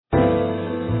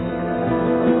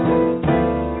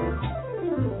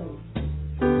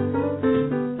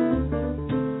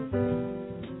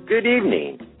Good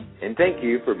evening, and thank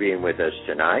you for being with us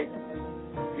tonight.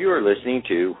 You are listening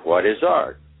to What is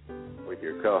Art with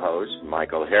your co-hosts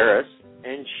Michael Harris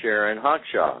and Sharon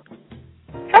Hawkshaw.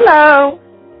 Hello.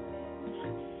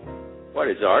 What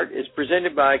is Art is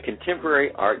presented by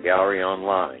Contemporary Art Gallery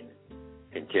Online.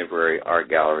 Contemporary Art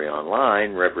Gallery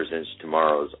Online represents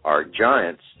tomorrow's art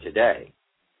giants today.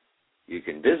 You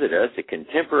can visit us at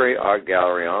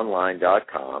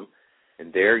contemporaryartgalleryonline.com,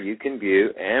 and there you can view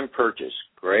and purchase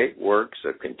great works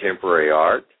of contemporary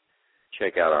art,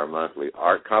 check out our monthly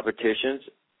art competitions,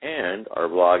 and our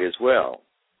blog as well.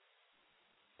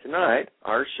 Tonight,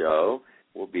 our show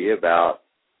will be about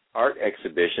art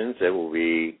exhibitions that will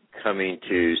be coming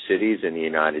to cities in the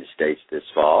United States this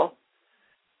fall.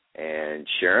 And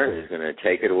Sharon is going to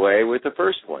take it away with the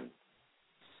first one.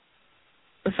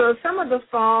 So some of the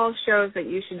fall shows that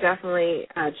you should definitely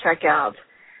check out,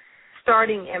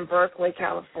 starting in Berkeley,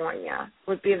 California,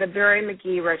 would be the Barry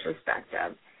McGee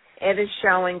Retrospective. It is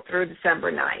showing through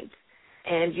December 9th.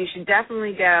 And you should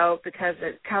definitely go because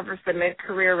it covers the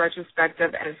mid-career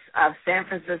retrospective of San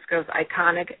Francisco's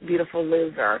iconic Beautiful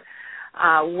Loser,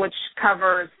 which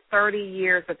covers 30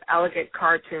 years of elegant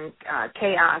cartoon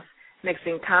chaos,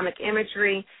 mixing comic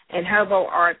imagery and hobo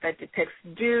art that depicts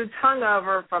dudes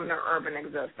hungover from their urban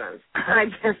existence. I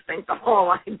just think the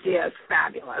whole idea is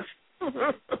fabulous.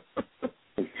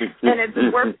 And it's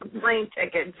worth the plane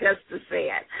ticket just to see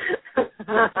it.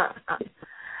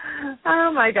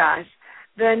 Oh, my gosh.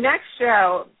 The next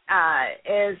show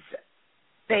is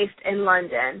based in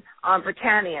London on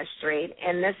Britannia Street,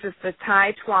 and this is the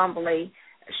Ty Twombly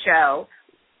show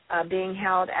being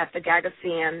held at the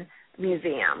Gagosian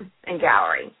Museum and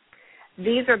Gallery.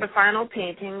 These are the final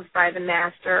paintings by the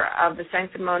master of the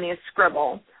sanctimonious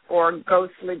scribble, or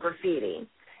ghostly graffiti.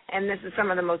 And this is some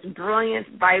of the most brilliant,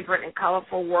 vibrant, and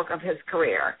colorful work of his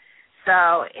career.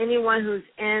 So anyone who's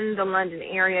in the London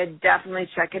area, definitely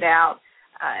check it out.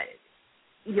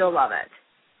 You'll love it.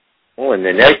 Oh, and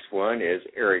the next one is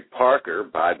Eric Parker,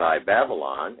 Bye Bye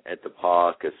Babylon, at the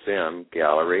Paul Cassim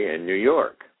Gallery in New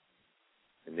York.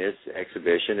 And this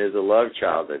exhibition is a love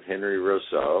child of Henry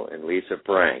Rousseau and Lisa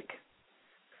Frank.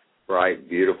 Bright,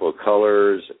 beautiful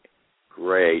colors,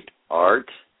 great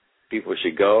art. People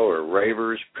should go are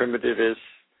ravers, primitivists,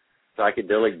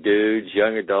 psychedelic dudes,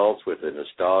 young adults with a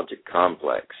nostalgic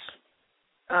complex.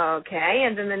 Okay,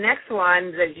 and then the next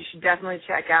one that you should definitely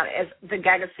check out is the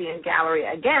Gagosian Gallery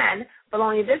again, but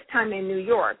only this time in New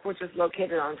York, which is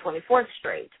located on 24th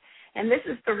Street. And this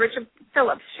is the Richard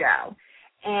Phillips show.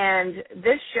 And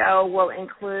this show will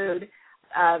include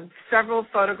several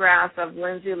photographs of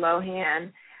Lindsay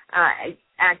Lohan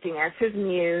acting as his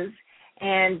muse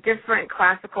and different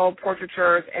classical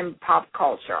portraitures in pop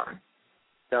culture.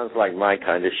 Sounds like my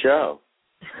kind of show.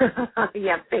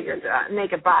 Yeah, figures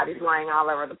naked bodies lying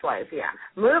all over the place, yeah.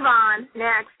 Move on.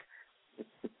 Next.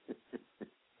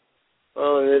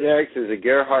 Well, the next is a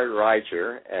Gerhard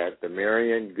Reicher at the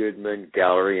Marion Goodman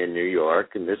Gallery in New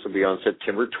York, and this will be on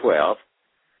September 12th.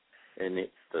 And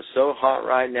the So Hot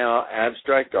Right Now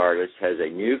abstract artist has a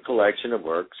new collection of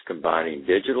works combining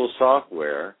digital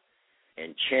software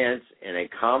and chance in a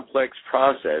complex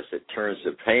process that turns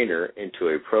the painter into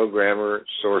a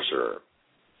programmer-sorcerer.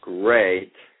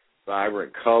 Great,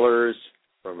 vibrant colors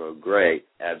from a great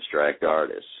abstract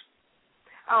artist.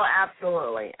 Oh,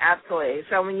 absolutely, absolutely.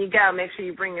 So when you go, make sure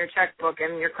you bring your checkbook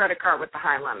and your credit card with the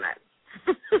high limit.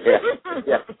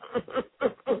 Yeah.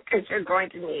 Because you're going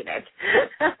to need it.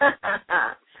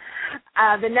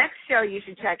 The next show you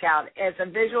should check out is a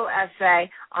visual essay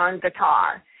on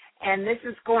guitar, and this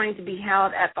is going to be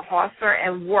held at the Hauser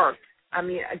and Wirth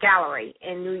Gallery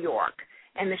in New York,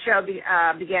 and the show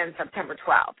begins September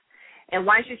 12th. And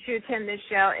why should you attend this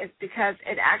show is because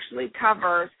it actually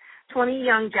covers 20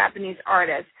 young Japanese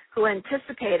artists who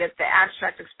anticipated the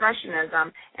abstract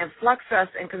expressionism and fluxus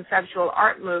and conceptual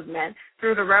art movement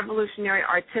through the revolutionary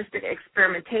artistic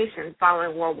experimentation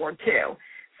following World War II.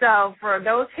 So for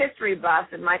those history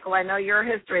buffs, and Michael, I know you're a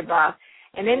history buff,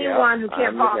 and anyone who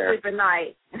can't fall asleep at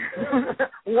night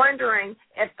wondering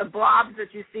if the blobs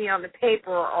that you see on the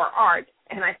paper are art,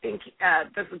 and I think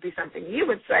this would be something you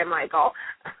would say, Michael,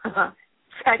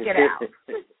 check it out.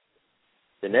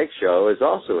 The next show is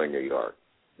also in New York.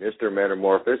 Mr.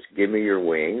 Metamorphosis, Give Me Your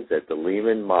Wings at the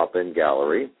Lehman Maupin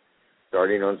Gallery,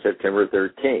 starting on September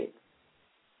 13th.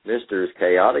 Mr.'s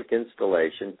chaotic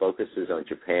installation focuses on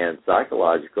Japan's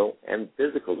psychological and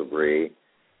physical debris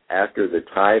after the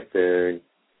typhoon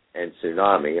and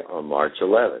tsunami on March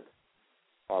 11th,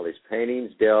 while his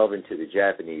paintings delve into the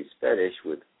Japanese fetish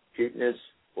with cuteness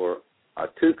or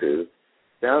otaku.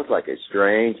 Sounds like a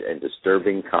strange and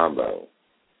disturbing combo.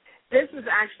 this is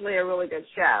actually a really good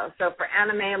show. So for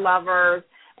anime lovers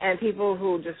and people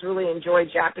who just really enjoy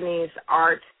Japanese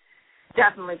art,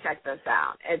 definitely check this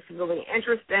out. It's really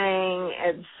interesting.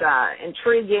 It's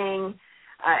intriguing.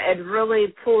 It really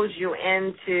pulls you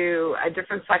into a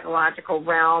different psychological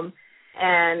realm,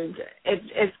 and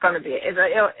it's going to be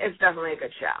it's definitely a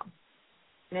good show.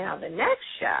 Now the next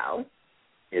show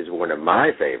is one of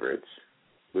my favorites,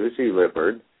 Lucy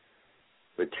Lippard,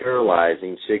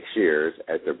 materializing 6 years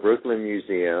at the Brooklyn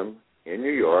Museum in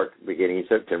New York beginning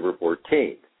September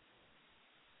 14th.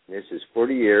 This is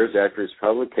 40 years after its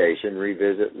publication.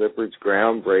 Revisit Lippard's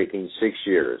groundbreaking 6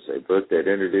 years, a book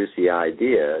that introduced the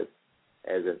idea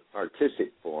as an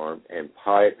artistic form and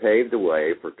paved the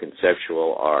way for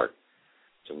conceptual art.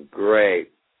 Some great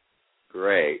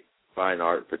fine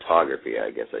art photography,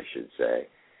 I guess I should say.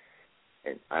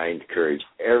 And I encourage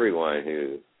everyone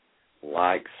who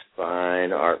likes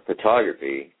fine art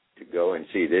photography to go and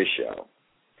see this show.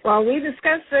 Well, we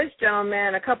discussed this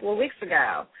gentleman a couple of weeks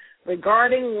ago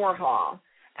regarding Warhol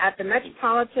at the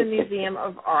Metropolitan Museum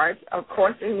of Art, of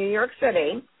course, in New York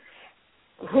City.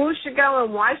 Who should go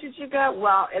and why should you go?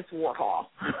 Well, it's Warhol.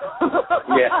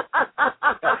 Yeah.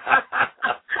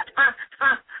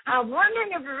 I'm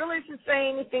wondering if we really should say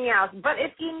anything else. But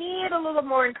if you need a little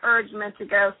more encouragement to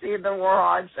go see the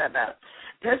Warhol exhibit,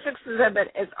 this exhibit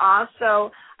is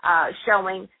also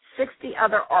showing 60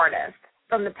 other artists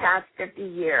from the past 50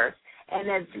 years. And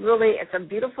it's a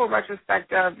beautiful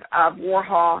retrospective of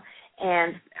Warhol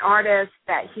and artists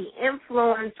that he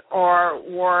influenced or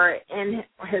were in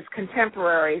his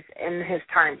contemporaries in his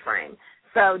time frame.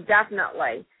 So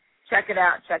definitely check it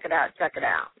out.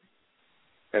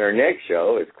 And our next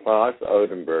show is Klaus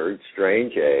Oldenburg's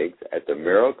Strange Eggs at the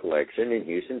Merrill Collection in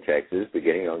Houston, Texas,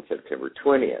 beginning on September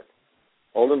 20th.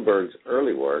 Oldenburg's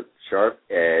early work,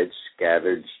 sharp-edged,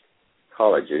 scavenged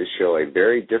collages, show a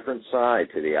very different side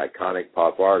to the iconic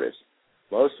pop artist.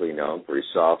 Mostly known for his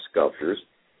soft sculptures,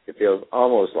 it feels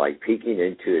almost like peeking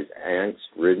into his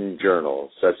angst-ridden journal,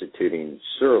 substituting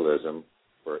surrealism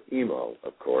for emo,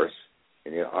 of course.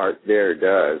 And the art there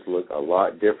does look a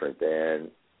lot different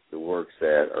than the works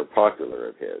that are popular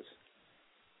of his.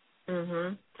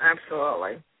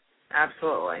 Absolutely.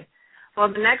 Well,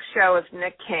 the next show is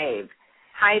Nick Cave,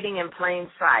 Hiding in Plain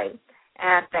Sight,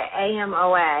 at the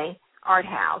AMOA Art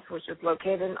House, which is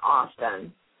located in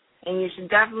Austin. And you should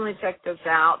definitely check this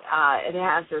out. It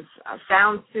has its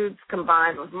sound suits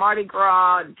combined with Mardi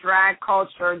Gras, drag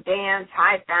culture, dance,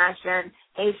 high fashion,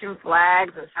 Haitian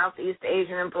flags, and Southeast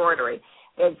Asian embroidery.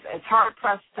 It's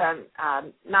hard-pressed to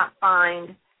not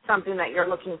find something that you're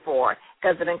looking for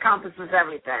because it encompasses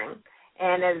everything.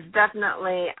 And it's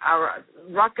definitely a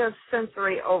ruckus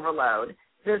sensory overload.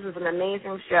 This is an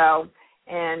amazing show,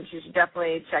 and you should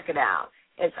definitely check it out.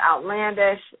 It's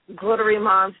outlandish, glittery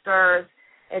monsters.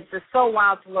 It's just so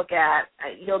wild to look at.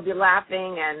 You'll be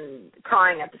laughing and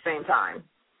crying at the same time.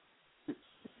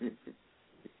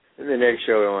 And the next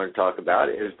show I want to talk about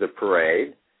is The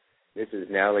Parade. This is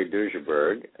Natalie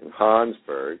Dueserberg and Hans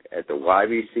Berg at the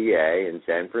YBCA in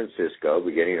San Francisco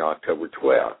beginning October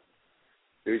 12th.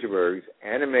 Dueserberg's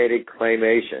animated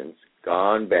claymations,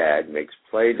 Gone Bad, mix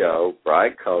Play-Doh,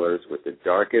 bright colors with the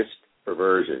darkest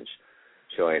perversions,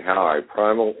 showing how our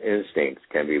primal instincts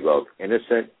can be both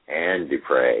innocent and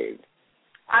depraved.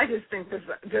 I just think this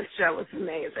show is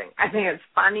amazing. I think it's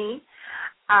funny.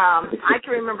 I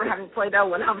can remember having Play-Doh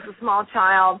when I was a small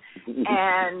child,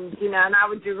 and I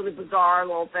would do really bizarre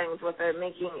little things with it,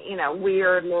 making,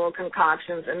 weird little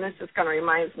concoctions, and this just kind of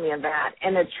reminds me of that.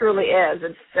 And it truly is.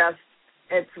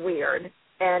 It's weird,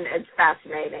 and it's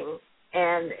fascinating,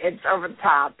 and it's over the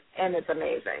top, and it's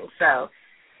amazing. So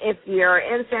if you're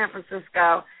in San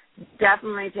Francisco,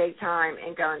 definitely take time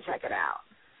and go and check it out.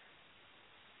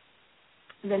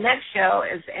 The next show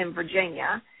is in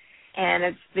Virginia, and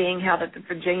it's being held at the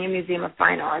Virginia Museum of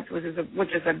Fine Arts, which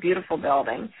is a beautiful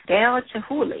building. Dale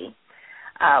Chihuly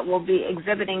will be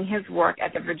exhibiting his work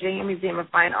at the Virginia Museum of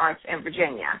Fine Arts in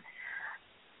Virginia.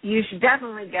 You should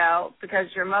definitely go because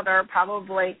your mother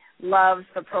probably loves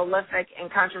the prolific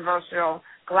and controversial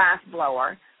glass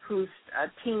blower, whose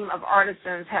team of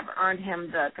artisans have earned him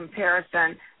the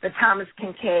comparison, the Thomas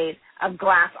Kinkade of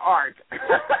glass art.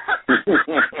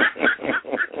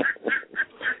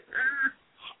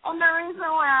 And the reason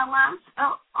why I laugh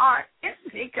so hard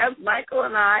is because Michael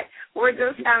and I were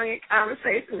just having a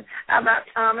conversation about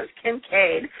Thomas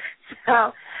Kinkade.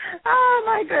 So, oh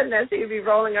my goodness, he'd be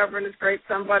rolling over in his grave.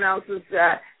 Someone else is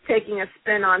taking a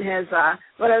spin on his,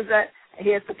 what is it? He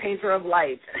is the painter of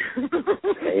light.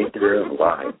 Painter of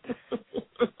light.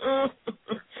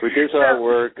 Which is our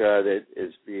work that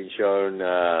is being shown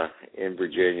in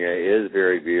Virginia is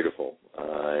very beautiful.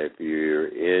 If you're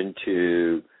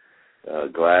into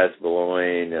glass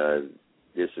blowing,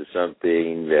 this is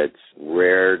something that's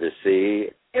rare to see.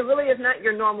 It really is not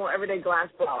your normal everyday glass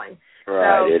blowing.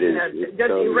 Right, so, it is. Just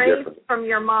totally erase different from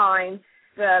your mind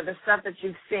the stuff that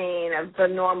you've seen of the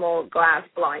normal glass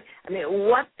blowing. I mean,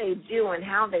 what they do and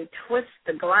how they twist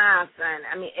the glass, and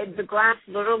I mean, the glass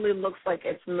literally looks like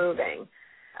it's moving.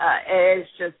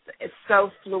 It's so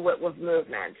fluid with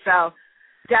movement. So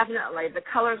definitely, the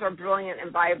colors are brilliant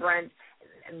and vibrant.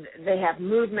 They have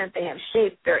movement, they have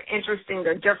shape, they're interesting,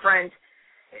 they're different.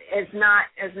 It's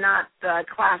not the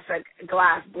classic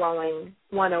glass blowing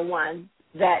 101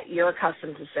 that you're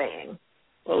accustomed to seeing.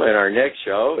 Well, and our next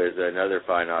show is another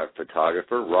fine art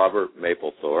photographer, Robert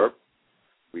Mapplethorpe.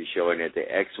 We'll be showing at the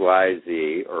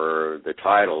XYZ, or the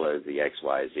title is the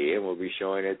XYZ, and we'll be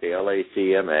showing at the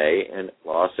LACMA in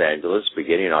Los Angeles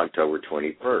beginning October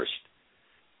 21st.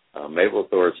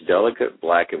 Mapplethorpe's delicate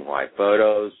black and white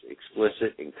photos,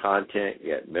 explicit in content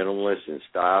yet minimalist in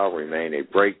style, remain a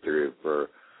breakthrough for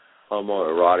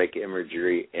homoerotic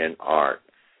imagery in art.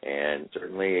 And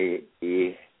certainly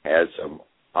he has some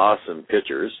awesome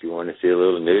pictures. If you want to see a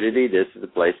little nudity, this is the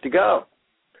place to go.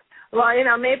 Well,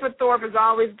 Mapplethorpe is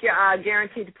always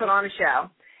guaranteed to put on a show,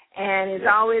 and is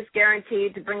always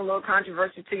guaranteed to bring a little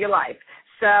controversy to your life.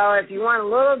 So if you want a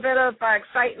little bit of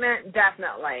excitement,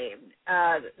 definitely,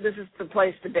 this is the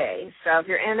place to be. So if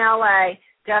you're in LA,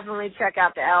 definitely check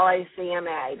out the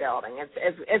LACMA building.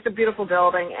 It's a beautiful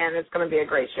building, and it's going to be a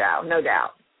great show, no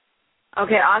doubt.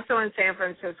 Okay, also in San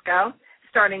Francisco,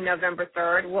 starting November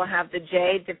 3rd, we'll have the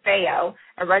J. DeFeo,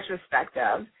 a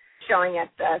retrospective, showing at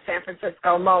the San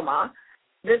Francisco MoMA.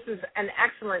 This is an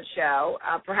excellent show.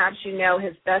 Perhaps you know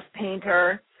his best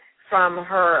painter from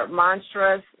her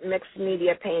monstrous mixed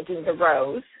media painting, The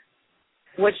Rose,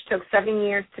 which took 7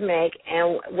 years to make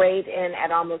and weighed in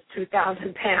at almost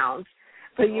 2,000 pounds.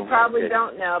 But you probably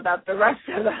don't know about the rest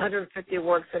of the 150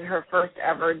 works in her first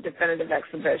ever definitive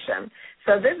exhibition.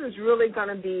 So this is really going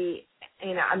to be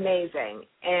amazing,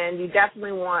 and you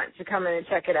definitely want to come in and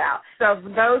check it out. So for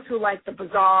those who like the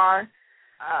bizarre,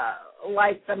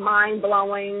 like the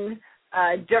mind-blowing,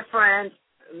 different,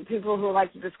 people who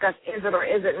like to discuss is it or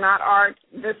is it not art,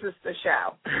 this is the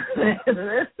show.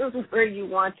 This is where you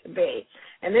want to be.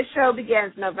 And this show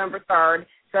begins November 3rd,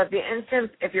 so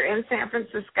if you're in San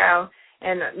Francisco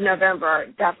in November,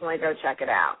 definitely go check it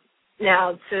out.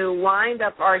 Now, to wind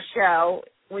up our show,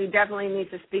 we definitely need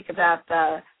to speak about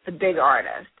the big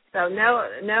artists. So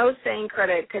no sane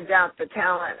critic could doubt the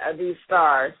talent of these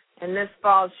stars, and this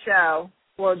fall's show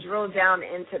will drill down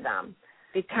into them.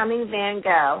 Becoming Van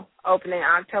Gogh, opening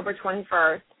October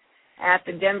 21st at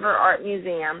the Denver Art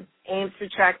Museum, aims to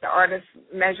track the artist's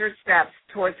measured steps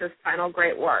towards his final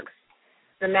great works.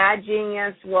 The mad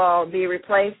genius will be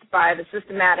replaced by the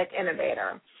systematic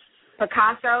innovator.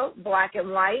 Picasso, black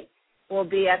and white, will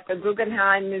be at the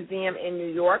Guggenheim Museum in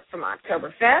New York from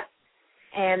October 5th.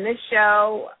 And this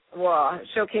show will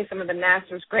showcase some of the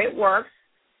master's great works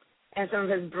and some of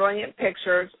his brilliant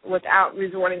pictures without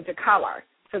resorting to color.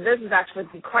 So this is actually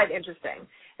quite interesting.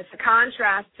 It's a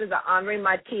contrast to the Henri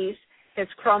Matisse, his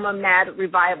Chroma Mad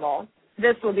revival.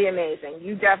 This will be amazing.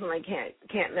 You definitely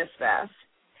can't miss this.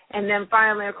 And then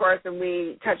finally, of course, and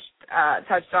we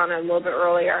touched on it a little bit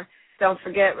earlier, don't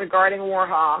forget regarding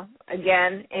Warhol,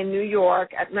 again in New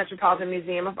York at Metropolitan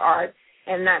Museum of Art,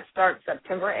 and that starts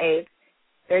September 8th.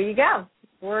 There you go.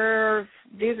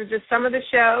 These are just some of the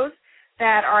shows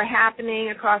that are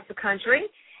happening across the country,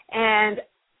 and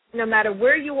no matter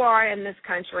where you are in this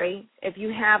country, if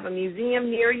you have a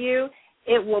museum near you,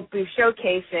 it will be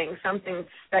showcasing something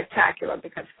spectacular,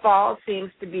 because fall seems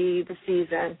to be the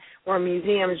season where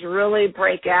museums really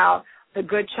break out the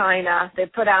good china. They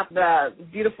put out the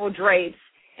beautiful drapes,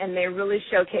 and they really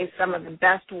showcase some of the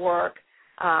best work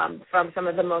from some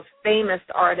of the most famous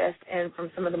artists and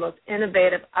from some of the most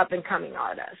innovative up-and-coming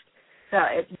artists. So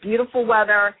it's beautiful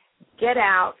weather. Get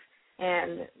out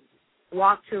and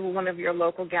walk to one of your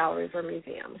local galleries or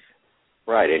museums.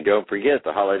 Right, and don't forget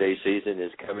the holiday season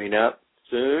is coming up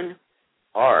soon.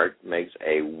 Art makes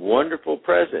a wonderful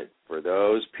present for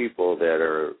those people that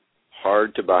are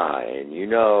hard to buy, and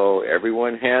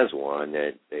everyone has one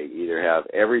that they either have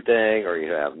everything or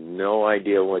you have no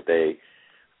idea what they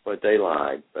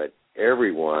like, but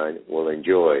everyone will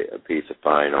enjoy a piece of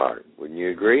fine art. Wouldn't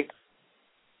you agree?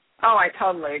 Oh, I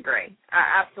totally agree.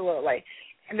 Absolutely.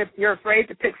 And if you're afraid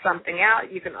to pick something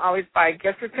out, you can always buy a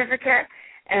gift certificate.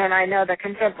 And I know that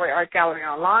Contemporary Art Gallery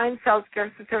Online sells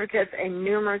gift certificates in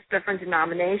numerous different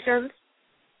denominations.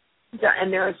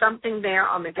 And there is something there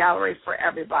on the gallery for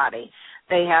everybody.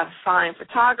 They have fine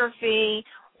photography,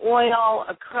 oil,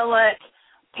 acrylic,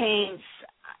 paints,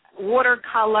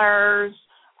 watercolors,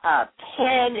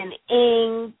 pen and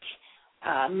ink,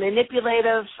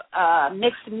 manipulative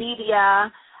mixed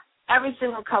media, every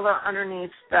single color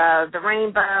underneath the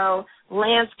rainbow,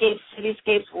 landscapes,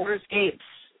 cityscapes, waterscapes,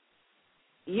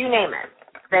 you name it,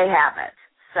 they have it.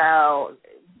 So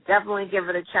definitely give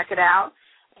it a check it out.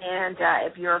 And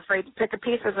if you're afraid to pick a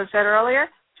piece, as I said earlier,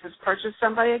 just purchase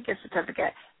somebody a gift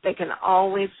certificate.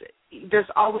 There's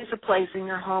always a place in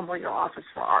your home or your office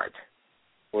for art.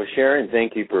 Well, Sharon,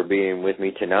 thank you for being with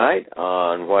me tonight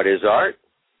on What is Art?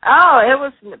 Oh, it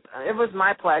was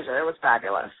my pleasure. It was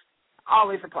fabulous.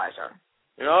 Always a pleasure.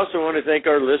 And I also want to thank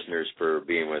our listeners for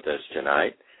being with us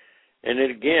tonight. And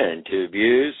again, to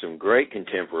view some great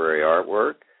contemporary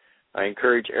artwork, I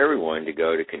encourage everyone to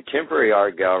go to Contemporary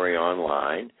Art Gallery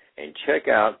online and check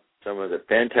out some of the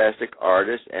fantastic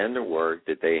artists and the work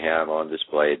that they have on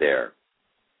display there.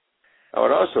 I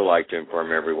would also like to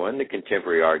inform everyone that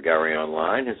Contemporary Art Gallery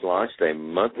Online has launched a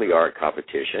monthly art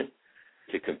competition.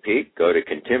 To compete, go to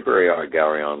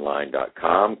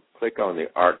contemporaryartgalleryonline.com, click on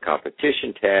the Art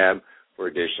Competition tab for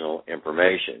additional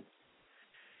information.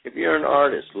 If you're an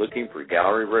artist looking for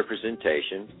gallery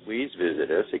representation, please visit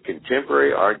us at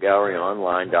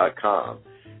contemporaryartgalleryonline.com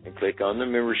and click on the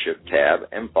Membership tab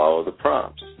and follow the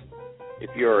prompts.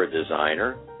 If you're a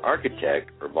designer,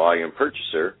 architect, or volume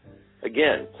purchaser,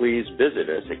 again, please visit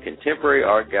us at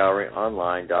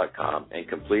contemporaryartgalleryonline.com and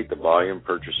complete the volume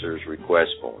purchaser's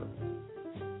request form.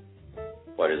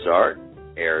 What is Art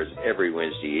airs every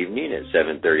Wednesday evening at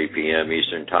 7:30 p.m.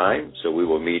 Eastern Time, so we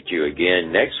will meet you again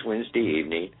next Wednesday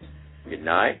evening. Good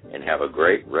night, and have a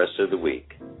great rest of the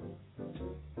week.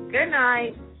 Good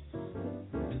night.